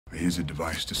is a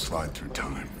device to slide through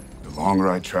time. The longer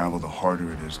I travel, the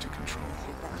harder it is to control.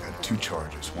 I got two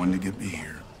charges, one to get me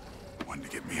here, one to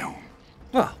get me home.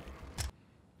 Well,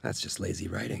 that's just lazy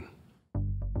writing.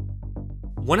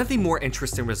 One of the more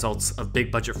interesting results of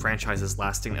big budget franchises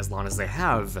lasting as long as they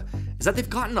have is that they've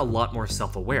gotten a lot more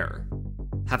self-aware.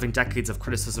 Having decades of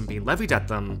criticism being levied at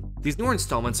them, these newer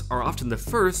installments are often the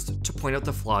first to point out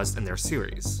the flaws in their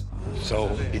series.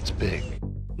 So, it's big.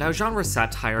 Now, genre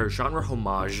satire, genre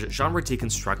homage, genre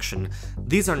deconstruction,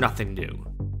 these are nothing new.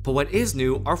 But what is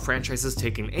new are franchises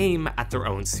taking aim at their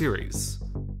own series.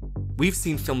 We've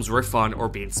seen films riff on or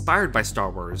be inspired by Star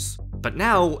Wars, but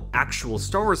now, actual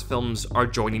Star Wars films are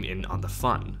joining in on the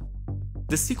fun.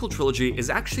 The sequel trilogy is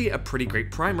actually a pretty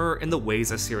great primer in the ways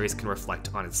a series can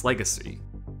reflect on its legacy.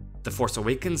 The Force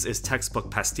Awakens is textbook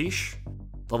pastiche,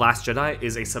 The Last Jedi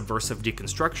is a subversive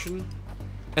deconstruction,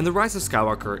 and The Rise of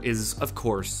Skywalker is, of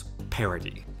course,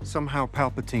 parody. Somehow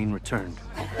Palpatine returned.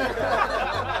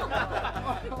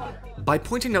 By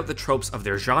pointing out the tropes of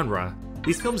their genre,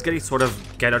 these films get a sort of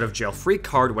get-out-of-jail-free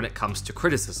card when it comes to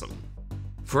criticism.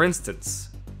 For instance,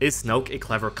 is Snoke a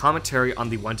clever commentary on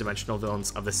the one-dimensional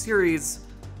villains of the series,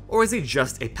 or is he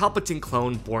just a Palpatine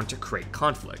clone born to create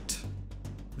conflict?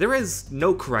 There is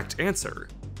no correct answer,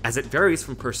 as it varies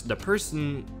from person to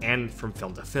person and from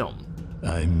film to film.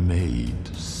 I made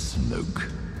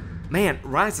Snoke. Man,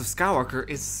 Rise of Skywalker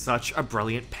is such a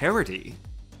brilliant parody.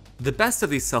 The best of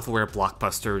these self-aware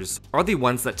blockbusters are the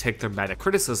ones that take their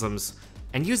meta-criticisms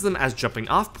and use them as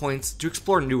jumping-off points to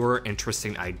explore newer,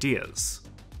 interesting ideas.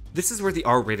 This is where the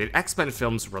R-rated X-Men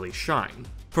films really shine,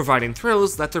 providing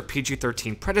thrills that their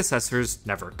PG-13 predecessors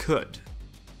never could.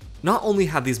 Not only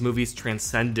have these movies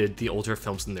transcended the older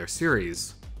films in their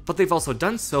series, but they've also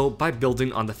done so by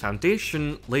building on the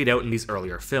foundation laid out in these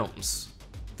earlier films.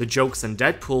 The jokes in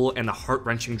Deadpool and the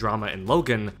heart-wrenching drama in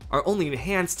Logan are only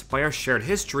enhanced by our shared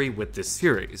history with this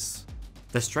series.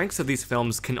 The strengths of these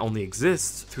films can only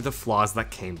exist through the flaws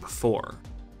that came before.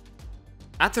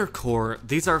 At their core,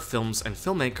 these are films and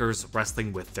filmmakers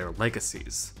wrestling with their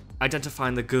legacies,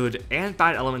 identifying the good and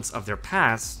bad elements of their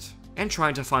past, and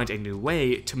trying to find a new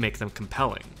way to make them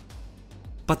compelling.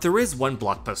 But there is one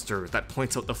blockbuster that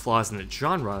points out the flaws in its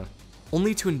genre,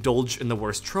 only to indulge in the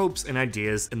worst tropes and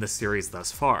ideas in the series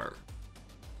thus far.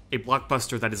 A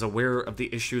blockbuster that is aware of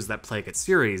the issues that plague its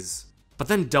series, but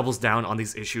then doubles down on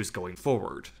these issues going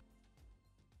forward.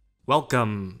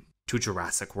 Welcome to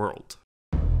Jurassic World.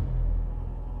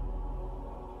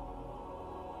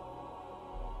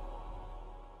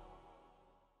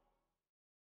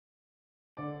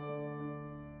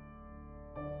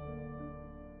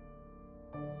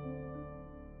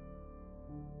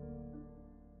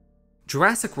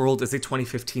 Jurassic World is a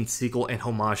 2015 sequel and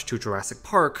homage to Jurassic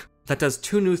Park that does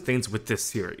two new things with this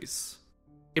series.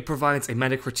 It provides a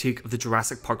meta-critique of the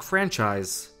Jurassic Park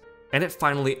franchise, and it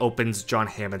finally opens John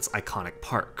Hammond's iconic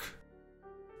park.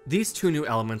 These two new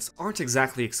elements aren't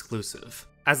exactly exclusive,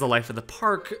 as the life of the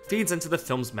park feeds into the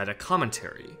film's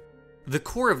meta-commentary. The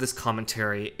core of this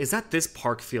commentary is that this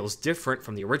park feels different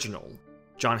from the original.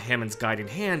 John Hammond's guiding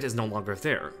hand is no longer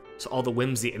there, so all the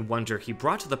whimsy and wonder he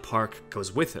brought to the park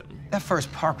goes with him. That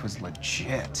first park was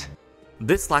legit.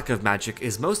 This lack of magic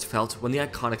is most felt when the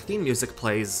iconic theme music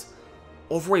plays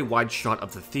over a wide shot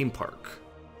of the theme park.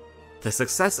 The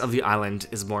success of the island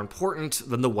is more important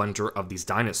than the wonder of these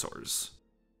dinosaurs.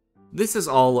 This is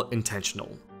all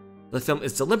intentional. The film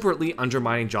is deliberately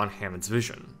undermining John Hammond's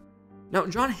vision. Now,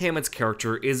 John Hammond's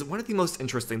character is one of the most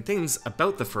interesting things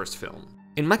about the first film.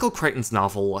 In Michael Crichton's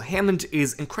novel, Hammond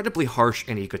is incredibly harsh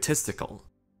and egotistical.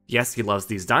 Yes, he loves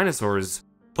these dinosaurs,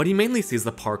 but he mainly sees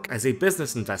the park as a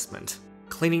business investment,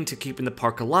 clinging to keeping the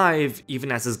park alive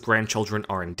even as his grandchildren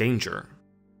are in danger.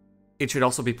 It should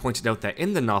also be pointed out that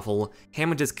in the novel,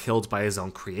 Hammond is killed by his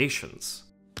own creations.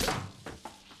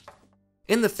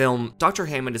 In the film, Dr.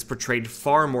 Hammond is portrayed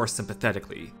far more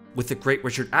sympathetically, with the great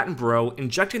Richard Attenborough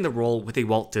injecting the role with a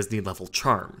Walt Disney-level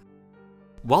charm.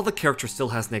 While the character still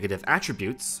has negative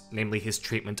attributes, namely his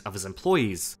treatment of his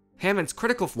employees, Hammond's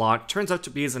critical flaw turns out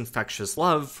to be his infectious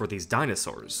love for these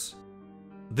dinosaurs.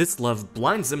 This love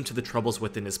blinds him to the troubles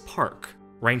within his park,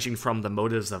 ranging from the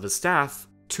motives of his staff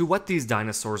to what these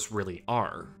dinosaurs really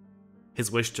are.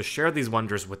 His wish to share these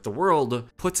wonders with the world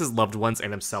puts his loved ones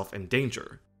and himself in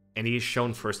danger, and he is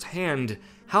shown firsthand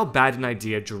how bad an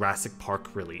idea Jurassic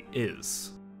Park really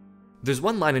is. There's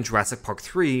one line in Jurassic Park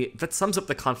 3 that sums up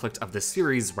the conflict of this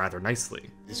series rather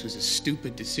nicely. This was a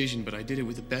stupid decision, but I did it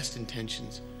with the best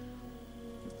intentions.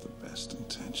 With the best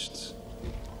intentions.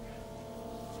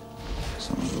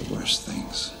 Some of the worst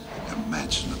things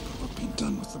imaginable have been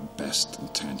done with the best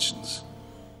intentions.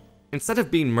 Instead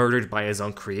of being murdered by his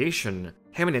own creation,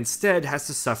 Hammond instead has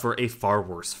to suffer a far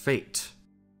worse fate.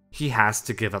 He has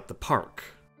to give up the park.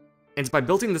 And by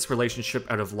building this relationship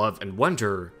out of love and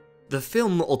wonder, the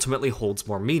film ultimately holds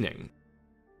more meaning.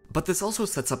 But this also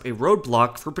sets up a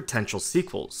roadblock for potential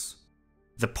sequels.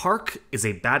 The park is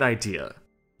a bad idea.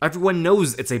 Everyone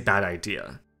knows it's a bad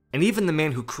idea, and even the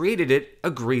man who created it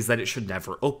agrees that it should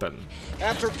never open.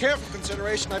 After careful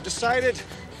consideration, I've decided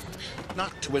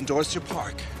not to endorse your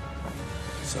park.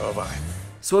 So have I.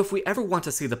 So if we ever want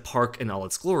to see the park in all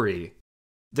its glory,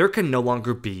 there can no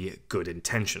longer be good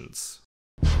intentions.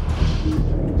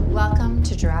 Welcome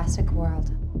to Jurassic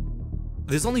World.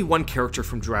 There's only one character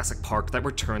from Jurassic Park that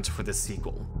returns for this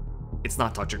sequel. It's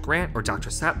not Dr. Grant or Dr.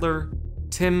 Sattler,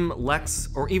 Tim, Lex,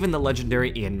 or even the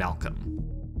legendary Ian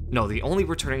Malcolm. No, the only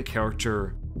returning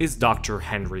character is Dr.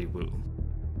 Henry Wu.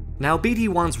 Now, BD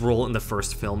Wan's role in the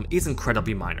first film is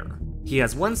incredibly minor. He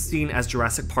has one scene as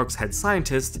Jurassic Park's head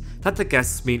scientist that the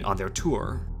guests meet on their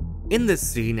tour. In this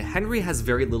scene, Henry has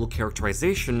very little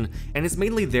characterization and is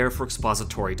mainly there for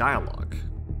expository dialogue.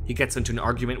 He gets into an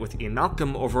argument with Ian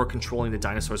Malcolm over controlling the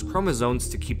dinosaurs' chromosomes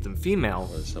to keep them female.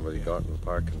 Somebody go out in the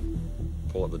park and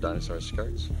pull up the dinosaurs'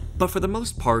 skirts. But for the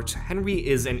most part, Henry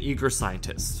is an eager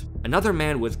scientist, another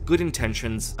man with good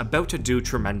intentions about to do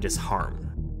tremendous harm.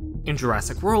 In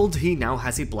Jurassic World, he now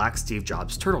has a black Steve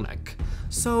Jobs turtleneck,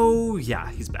 so yeah,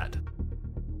 he's bad.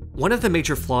 One of the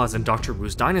major flaws in Dr.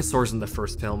 Wu's dinosaurs in the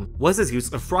first film was his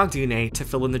use of frog DNA to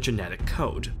fill in the genetic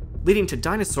code, leading to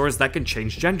dinosaurs that can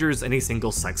change genders in a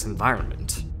single-sex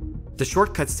environment. The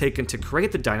shortcuts taken to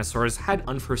create the dinosaurs had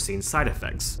unforeseen side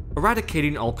effects,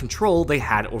 eradicating all control they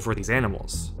had over these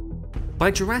animals.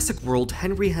 By Jurassic World,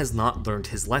 Henry has not learned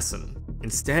his lesson.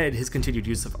 Instead, his continued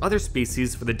use of other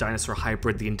species for the dinosaur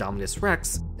hybrid the Indominus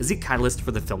Rex is the catalyst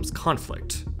for the film's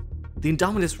conflict. The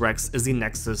Indominus Rex is the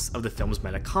nexus of the film's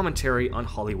meta-commentary on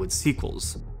Hollywood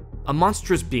sequels, a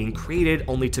monstrous being created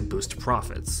only to boost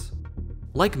profits.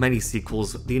 Like many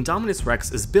sequels, the Indominus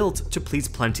Rex is built to please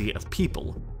plenty of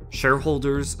people,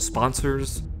 shareholders,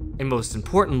 sponsors, and most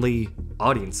importantly,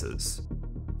 audiences.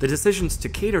 The decisions to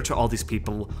cater to all these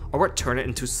people are what turn it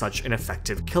into such an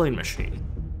effective killing machine.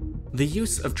 The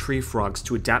use of tree frogs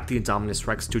to adapt the Indominus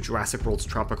Rex to Jurassic World's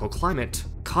tropical climate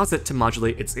caused it to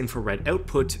modulate its infrared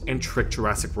output and trick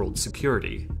Jurassic World's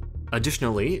security.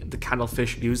 Additionally, the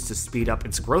cuttlefish used to speed up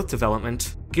its growth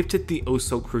development gifted the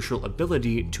oh-so-crucial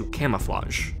ability to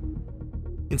camouflage.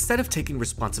 Instead of taking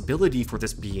responsibility for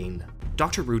this being,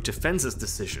 Dr. Wu defends his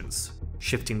decisions,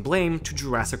 shifting blame to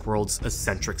Jurassic World's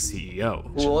eccentric CEO.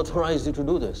 Who authorized you to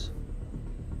do this?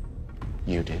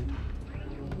 You did.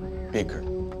 Bigger.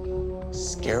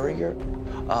 Scarier?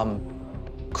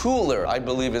 Cooler, I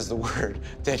believe is the word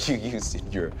that you used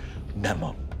in your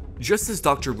memo. Just as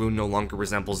Dr. Wu no longer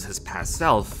resembles his past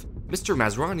self, Mr.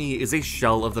 Masrani is a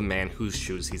shell of the man whose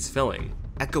shoes he's filling,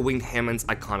 echoing Hammond's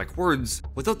iconic words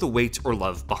without the weight or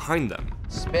love behind them.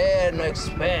 Spare no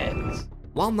expense.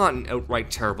 While not an outright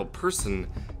terrible person,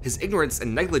 his ignorance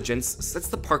and negligence sets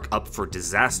the park up for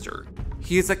disaster.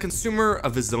 He is a consumer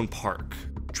of his own park,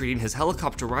 treating his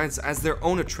helicopter rides as their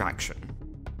own attraction.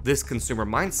 This consumer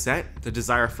mindset, the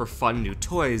desire for fun new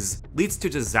toys, leads to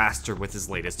disaster with his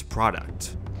latest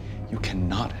product. You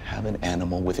cannot have an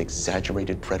animal with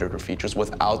exaggerated predator features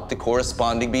without the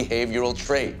corresponding behavioral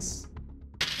traits.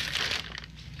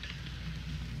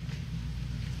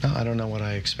 No, I don't know what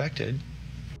I expected.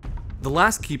 The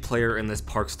last key player in this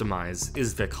park's demise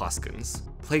is Vic Hoskins,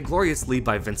 played gloriously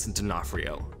by Vincent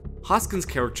D'Onofrio. Hoskins'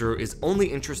 character is only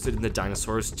interested in the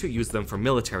dinosaurs to use them for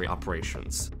military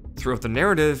operations. Throughout the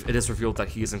narrative, it is revealed that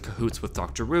he is in cahoots with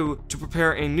Dr. Wu to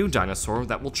prepare a new dinosaur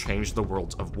that will change the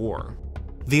world of war.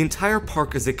 The entire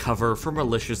park is a cover for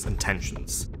malicious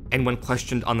intentions, and when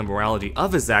questioned on the morality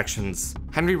of his actions,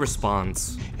 Henry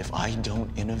responds, "If I don't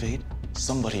innovate,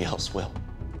 somebody else will."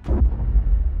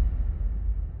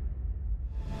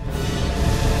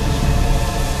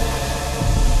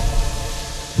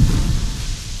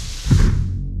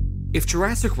 If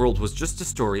Jurassic World was just a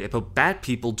story about bad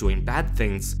people doing bad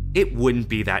things, it wouldn't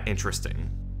be that interesting.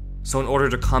 So in order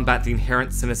to combat the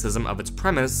inherent cynicism of its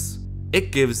premise,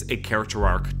 it gives a character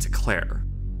arc to Claire.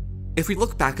 If we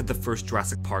look back at the first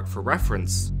Jurassic Park for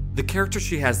reference, the character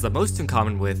she has the most in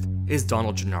common with is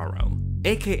Donald Gennaro,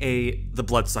 aka the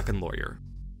bloodsucking lawyer.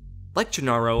 Like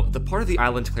Gennaro, the part of the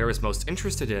island Claire is most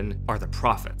interested in are the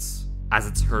profits, as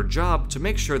it's her job to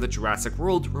make sure that Jurassic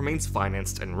World remains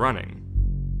financed and running.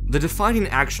 The defining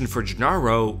action for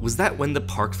Gennaro was that when the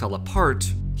park fell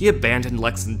apart, he abandoned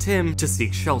Lex and Tim to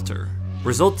seek shelter,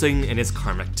 resulting in his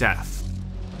karmic death.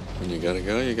 When you gotta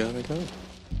go, you gotta go.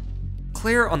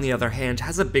 Claire, on the other hand,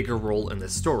 has a bigger role in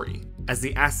this story. as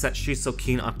the asset she's so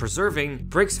keen on preserving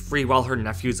breaks free while her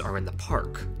nephews are in the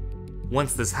park.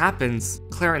 Once this happens,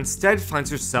 Claire instead finds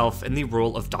herself in the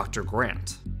role of Dr.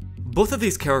 Grant. Both of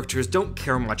these characters don't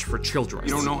care much for children.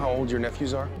 You don't know how old your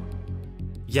nephews are?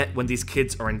 Yet when these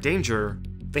kids are in danger,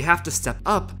 they have to step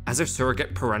up as their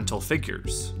surrogate parental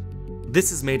figures.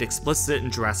 This is made explicit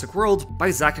in Jurassic World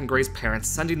by Zack and Gray's parents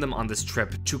sending them on this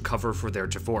trip to cover for their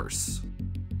divorce.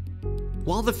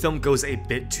 While the film goes a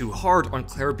bit too hard on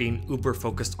Claire being uber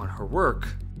focused on her work,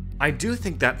 I do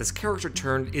think that this character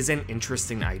turn is an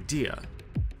interesting idea.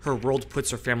 Her world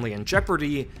puts her family in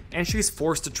jeopardy, and she's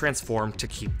forced to transform to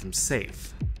keep them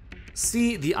safe.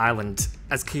 See, the island,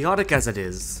 as chaotic as it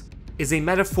is a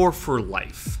metaphor for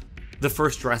life. The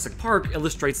first Jurassic Park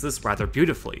illustrates this rather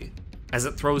beautifully, as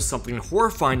it throws something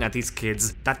horrifying at these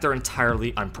kids that they're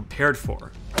entirely unprepared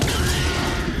for.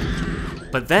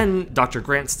 But then, Dr.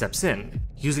 Grant steps in,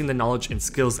 using the knowledge and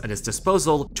skills at his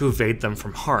disposal to evade them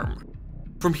from harm.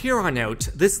 From here on out,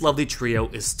 this lovely trio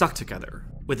is stuck together,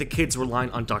 with the kids relying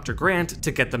on Dr. Grant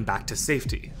to get them back to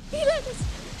safety. He left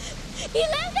us! He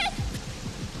left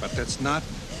us! But that's not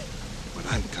what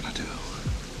I'm gonna do.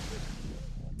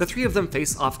 The three of them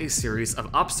face off a series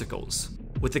of obstacles,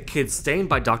 with the kids staying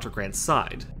by Dr. Grant's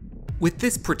side. With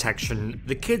this protection,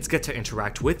 the kids get to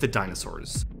interact with the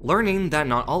dinosaurs, learning that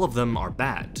not all of them are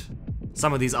bad.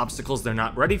 Some of these obstacles they're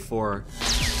not ready for,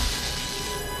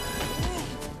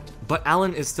 but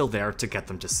Alan is still there to get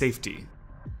them to safety.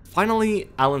 Finally,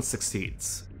 Alan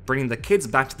succeeds, bringing the kids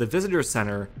back to the visitor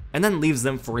center and then leaves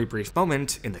them for a brief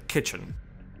moment in the kitchen.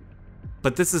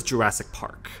 But this is Jurassic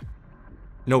Park.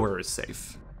 Nowhere is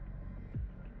safe.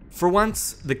 For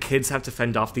once, the kids have to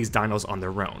fend off these dinos on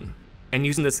their own, and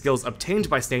using the skills obtained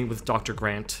by staying with Dr.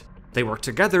 Grant, they work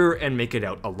together and make it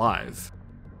out alive.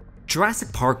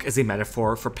 Jurassic Park is a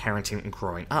metaphor for parenting and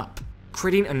growing up,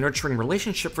 creating a nurturing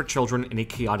relationship for children in a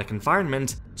chaotic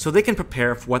environment so they can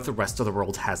prepare for what the rest of the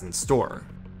world has in store.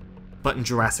 But in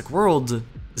Jurassic World,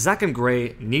 Zack and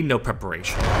Gray need no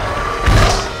preparation.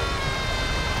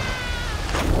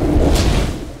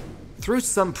 Through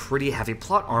some pretty heavy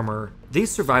plot armor, they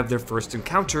survive their first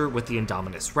encounter with the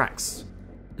Indominus Rex.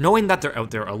 Knowing that they're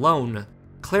out there alone,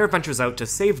 Claire ventures out to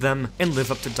save them and live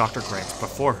up to Dr. Grant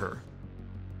before her.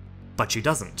 But she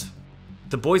doesn't.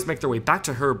 The boys make their way back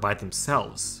to her by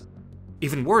themselves.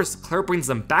 Even worse, Claire brings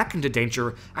them back into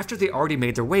danger after they already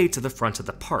made their way to the front of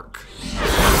the park.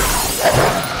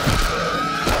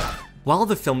 While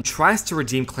the film tries to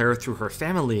redeem Claire through her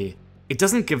family, it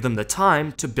doesn't give them the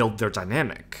time to build their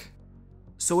dynamic.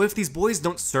 So if these boys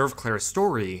don't serve Claire's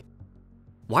story,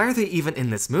 why are they even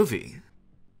in this movie?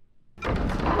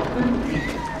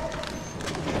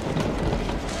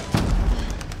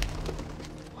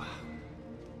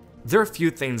 There are few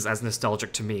things as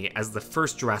nostalgic to me as the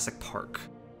first Jurassic Park.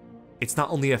 It's not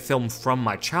only a film from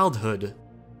my childhood,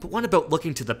 but one about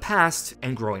looking to the past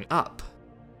and growing up.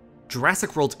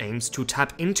 Jurassic World aims to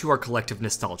tap into our collective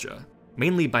nostalgia,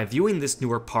 mainly by viewing this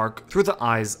newer park through the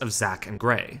eyes of Zack and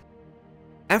Gray.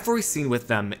 Every scene with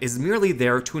them is merely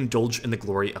there to indulge in the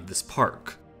glory of this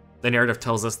park. The narrative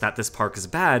tells us that this park is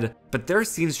bad, but their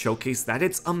scenes showcase that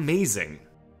it's amazing.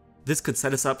 This could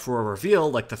set us up for a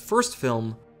reveal like the first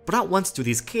film, but not once do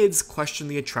these kids question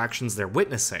the attractions they're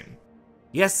witnessing.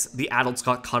 Yes, the adults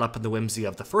got caught up in the whimsy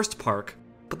of the first park,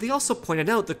 but they also pointed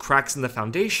out the cracks in the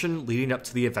foundation leading up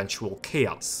to the eventual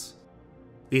chaos.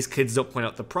 These kids don't point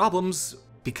out the problems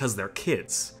because they're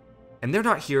kids, and they're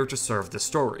not here to serve the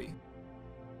story.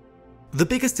 The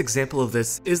biggest example of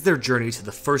this is their journey to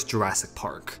the first Jurassic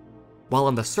Park. While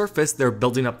on the surface they're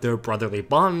building up their brotherly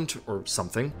bond, or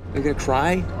something. You're gonna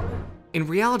cry? In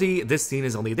reality, this scene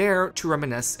is only there to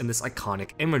reminisce in this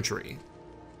iconic imagery.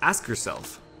 Ask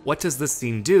yourself, what does this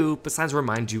scene do besides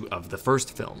remind you of the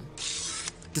first film?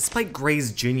 Despite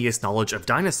Gray's genius knowledge of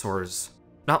dinosaurs,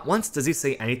 not once does he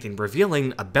say anything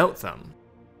revealing about them.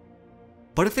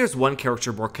 But if there's one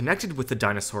character more connected with the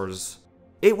dinosaurs,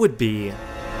 it would be...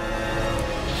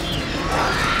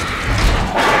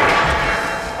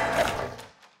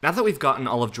 Now that we've gotten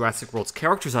all of Jurassic World's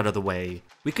characters out of the way,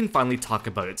 we can finally talk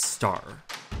about its star,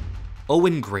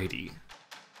 Owen Grady.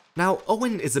 Now,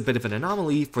 Owen is a bit of an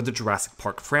anomaly for the Jurassic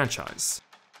Park franchise.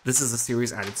 This is a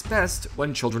series at its best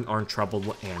when children are in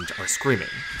trouble and are screaming.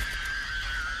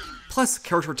 Plus,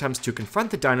 character attempts to confront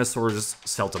the dinosaurs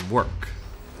seldom work.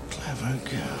 Clever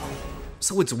girl.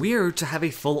 So it's weird to have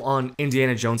a full-on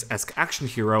Indiana Jones-esque action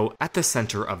hero at the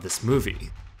center of this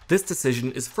movie. This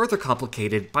decision is further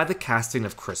complicated by the casting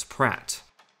of Chris Pratt.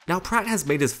 Now, Pratt has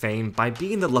made his fame by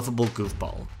being the lovable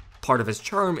goofball. Part of his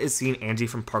charm is seeing Andy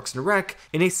from Parks and Rec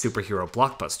in a superhero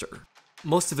blockbuster.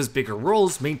 Most of his bigger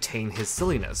roles maintain his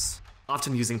silliness,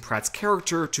 often using Pratt's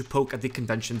character to poke at the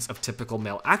conventions of typical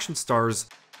male action stars,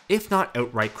 if not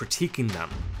outright critiquing them.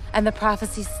 And the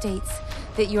prophecy states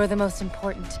that you're the most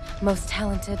important, most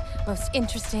talented, most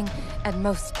interesting, and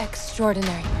most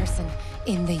extraordinary person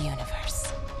in the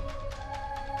universe.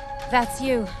 That's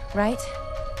you, right?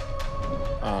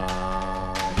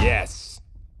 Yes.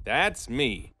 That's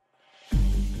me.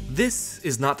 This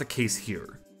is not the case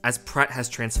here, as Pratt has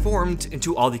transformed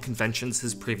into all the conventions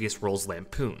his previous roles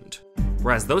lampooned.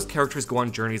 Whereas those characters go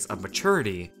on journeys of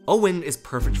maturity, Owen is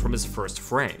perfect from his first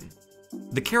frame.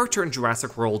 The character in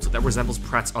Jurassic World that resembles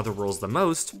Pratt's other roles the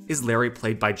most is Larry,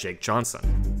 played by Jake Johnson.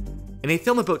 In a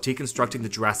film about deconstructing the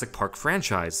Jurassic Park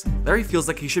franchise, Larry feels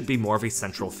like he should be more of a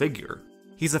central figure.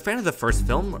 He's a fan of the first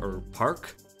film, or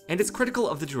Park, and is critical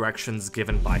of the directions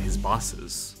given by his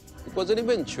bosses. It was an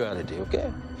eventuality,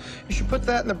 okay? You should put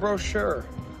that in the brochure.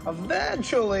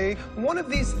 Eventually, one of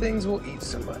these things will eat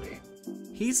somebody.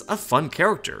 He's a fun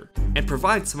character, and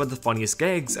provides some of the funniest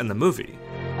gags in the movie.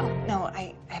 Oh, no,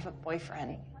 I have a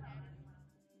boyfriend.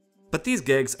 But these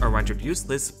gags are rendered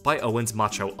useless by Owen's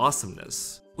macho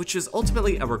awesomeness, which is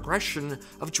ultimately a regression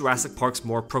of Jurassic Park's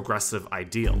more progressive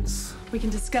ideals. We can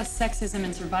discuss sexism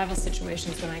and survival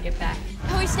situations when I get back.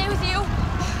 Can we stay with you?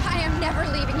 I am never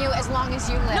leaving you as long as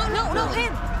you live. No,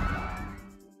 him!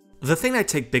 The thing I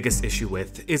take biggest issue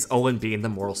with is Owen being the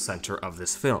moral center of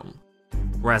this film.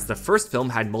 Whereas the first film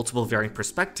had multiple varying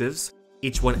perspectives,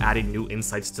 each one adding new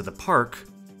insights to the park,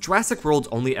 Jurassic World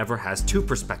only ever has two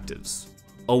perspectives.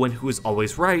 Owen, who is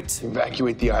always right,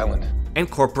 evacuate the island, and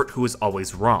corporate, who is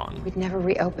always wrong. We'd never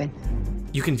reopen.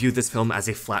 You can view this film as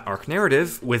a flat arc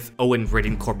narrative, with Owen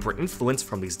raiding corporate influence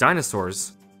from these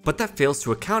dinosaurs, but that fails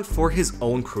to account for his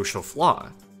own crucial flaw.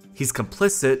 He's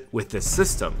complicit with this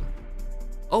system.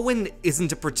 Owen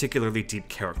isn't a particularly deep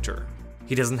character.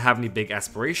 He doesn't have any big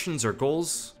aspirations or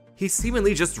goals. He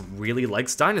seemingly just really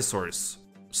likes dinosaurs,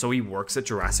 so he works at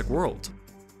Jurassic World.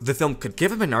 The film could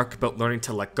give him an arc about learning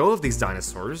to let go of these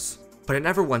dinosaurs, but it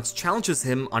never once challenges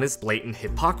him on his blatant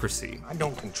hypocrisy. I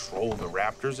don't control the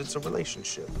raptors, it's a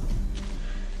relationship.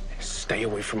 Stay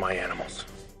away from my animals.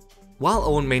 While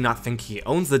Owen may not think he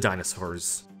owns the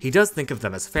dinosaurs, he does think of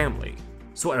them as family,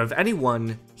 so out of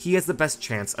anyone, he has the best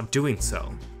chance of doing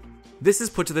so. This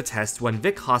is put to the test when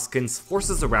Vic Hoskins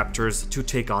forces the raptors to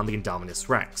take on the Indominus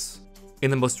Rex. In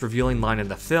the most revealing line in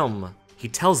the film, he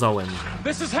tells Owen,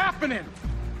 "This is happening!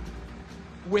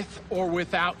 With or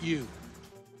without you."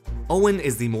 Owen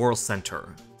is the moral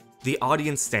center, the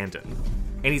audience stand-in,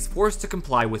 and he's forced to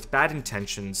comply with bad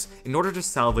intentions in order to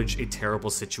salvage a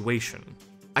terrible situation.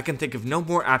 I can think of no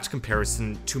more apt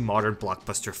comparison to modern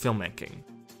blockbuster filmmaking.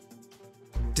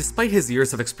 Despite his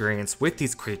years of experience with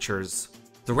these creatures,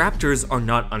 the raptors are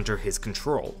not under his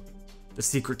control. The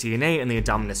secret DNA in the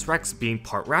Indominus Rex being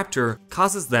part raptor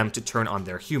causes them to turn on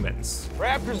their humans.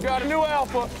 Raptor's got a new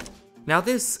alpha! Now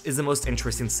this is the most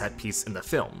interesting set piece in the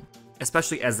film,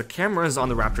 especially as the cameras on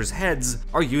the raptors' heads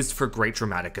are used for great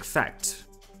dramatic effect.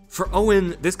 For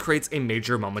Owen, this creates a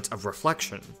major moment of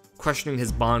reflection, questioning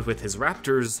his bond with his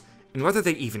raptors and whether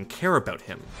they even care about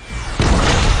him.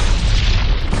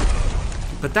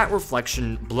 But that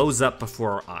reflection blows up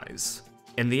before our eyes.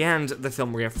 In the end, the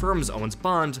film reaffirms Owen's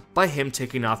bond by him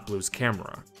taking off Blue's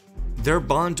camera. Their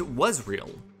bond was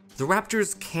real. The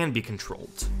raptors can be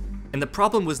controlled. And the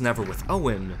problem was never with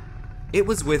Owen, it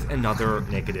was with another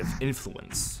negative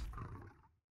influence.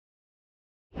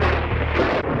 It's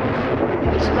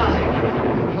alive!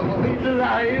 Oh, it's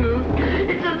alive!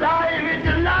 It's alive! It's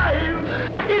alive!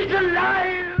 It's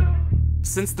alive!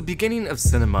 Since the beginning of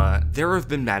cinema, there have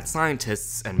been mad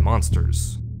scientists and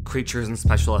monsters. Creatures and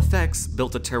special effects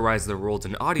built to terrorize the world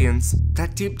and audience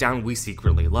that deep down we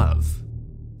secretly love.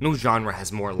 No genre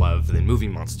has more love than movie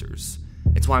monsters.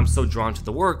 It's why I'm so drawn to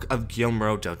the work of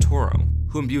Guillermo del Toro,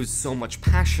 who imbues so much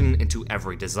passion into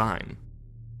every design.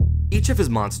 Each of his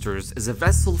monsters is a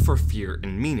vessel for fear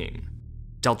and meaning.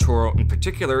 Del Toro in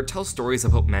particular tells stories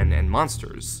about men and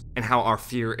monsters, and how our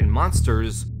fear in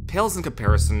monsters pales in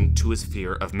comparison to his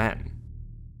fear of men.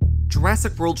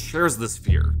 Jurassic World shares this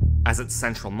fear, as its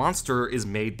central monster is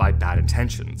made by bad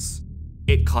intentions.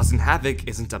 It causing havoc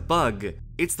isn't a bug,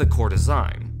 it's the core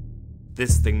design.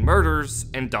 This thing murders,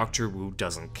 and Dr. Wu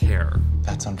doesn't care.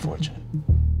 That's unfortunate.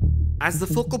 As the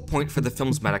focal point for the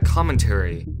film's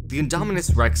meta-commentary, the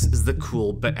Indominus Rex is the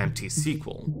cool but empty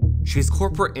sequel. She's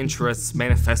corporate interests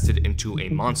manifested into a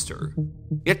monster.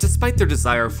 Yet despite their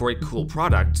desire for a cool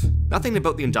product, nothing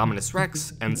about the Indominus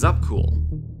Rex ends up cool.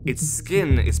 Its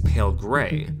skin is pale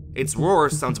gray, its roar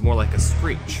sounds more like a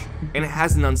screech, and it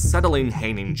has an unsettling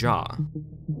hanging jaw.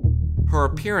 Her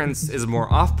appearance is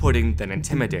more off-putting than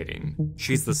intimidating.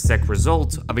 She's the sick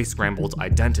result of a scrambled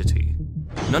identity.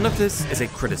 None of this is a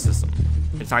criticism.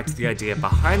 In fact, the idea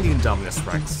behind the Indominus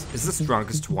Rex is the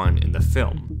strongest one in the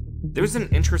film. There's an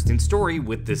interesting story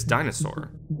with this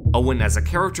dinosaur. Owen as a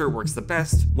character works the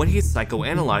best when he's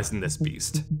psychoanalyzing this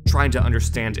beast, trying to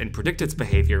understand and predict its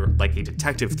behavior like a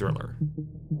detective thriller.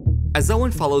 As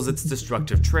Owen follows its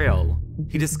destructive trail,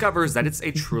 he discovers that it's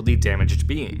a truly damaged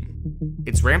being.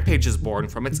 Its rampage is born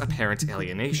from its apparent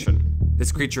alienation.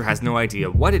 This creature has no idea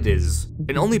what it is,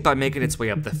 and only by making its way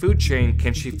up the food chain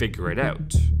can she figure it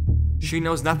out. She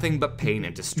knows nothing but pain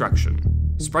and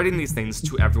destruction, spreading these things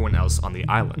to everyone else on the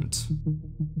island.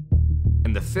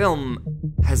 And the film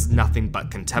has nothing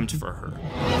but contempt for her.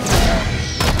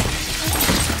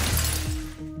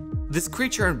 This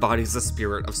creature embodies the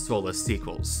spirit of soulless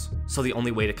sequels, so the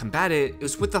only way to combat it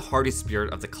is with the hearty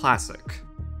spirit of the classic.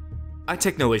 I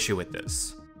take no issue with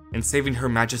this, and saving Her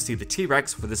Majesty the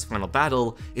T-Rex for this final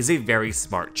battle is a very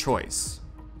smart choice.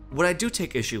 What I do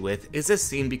take issue with is this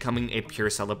scene becoming a pure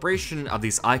celebration of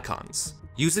these icons,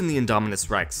 using the Indominus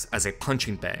Rex as a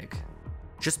punching bag.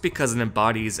 Just because it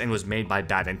embodies and was made by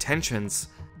bad intentions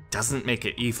doesn't make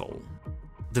it evil.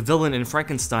 The villain in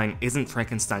Frankenstein isn't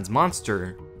Frankenstein's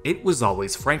monster, it was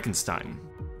always Frankenstein.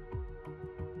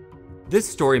 This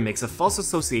story makes a false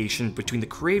association between the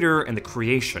creator and the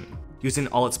creation, using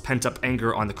all its pent-up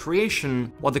anger on the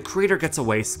creation while the creator gets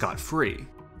away scot-free.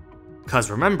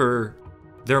 'Cause remember,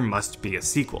 there must be a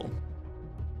sequel.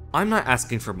 I'm not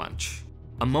asking for much.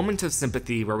 A moment of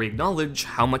sympathy where we acknowledge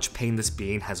how much pain this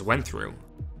being has went through.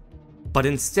 But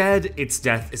instead, its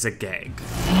death is a gag.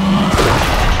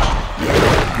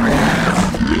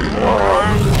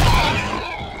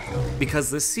 Because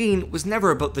this scene was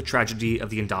never about the tragedy of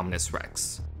the Indominus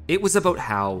Rex. It was about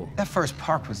how... That first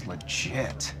park was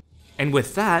legit. And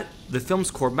with that, the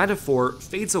film's core metaphor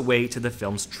fades away to the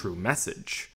film's true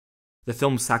message. The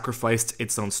film sacrificed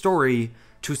its own story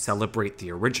to celebrate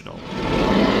the original.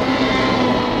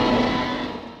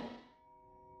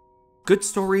 Good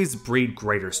stories breed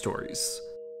greater stories.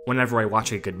 Whenever I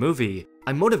watch a good movie,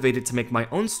 I'm motivated to make my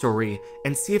own story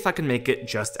and see if I can make it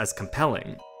just as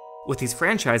compelling. With these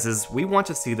franchises, we want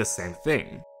to see the same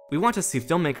thing. We want to see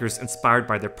filmmakers inspired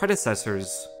by their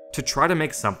predecessors to try to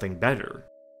make something better.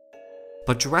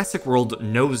 But Jurassic World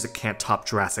knows it can't top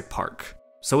Jurassic Park,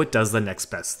 so it does the next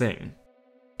best thing.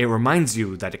 It reminds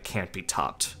you that it can't be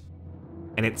topped.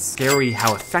 And it's scary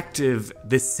how effective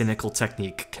this cynical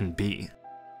technique can be.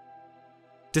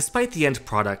 Despite the end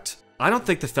product, I don't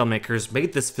think the filmmakers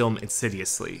made this film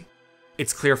insidiously.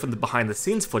 It's clear from the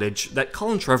behind-the-scenes footage that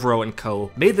Colin Trevorrow and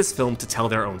co. made this film to tell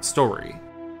their own story.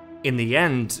 In the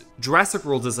end, Jurassic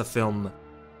World is a film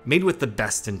made with the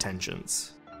best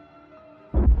intentions.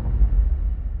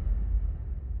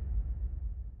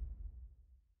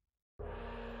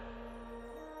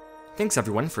 Thanks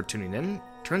everyone for tuning in.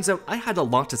 Turns out I had a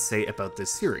lot to say about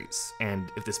this series,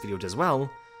 and if this video does well,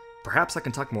 perhaps I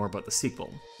can talk more about the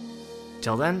sequel.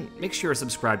 Till then, make sure you're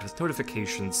subscribed with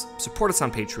notifications, support us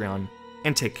on Patreon,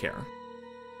 and take care.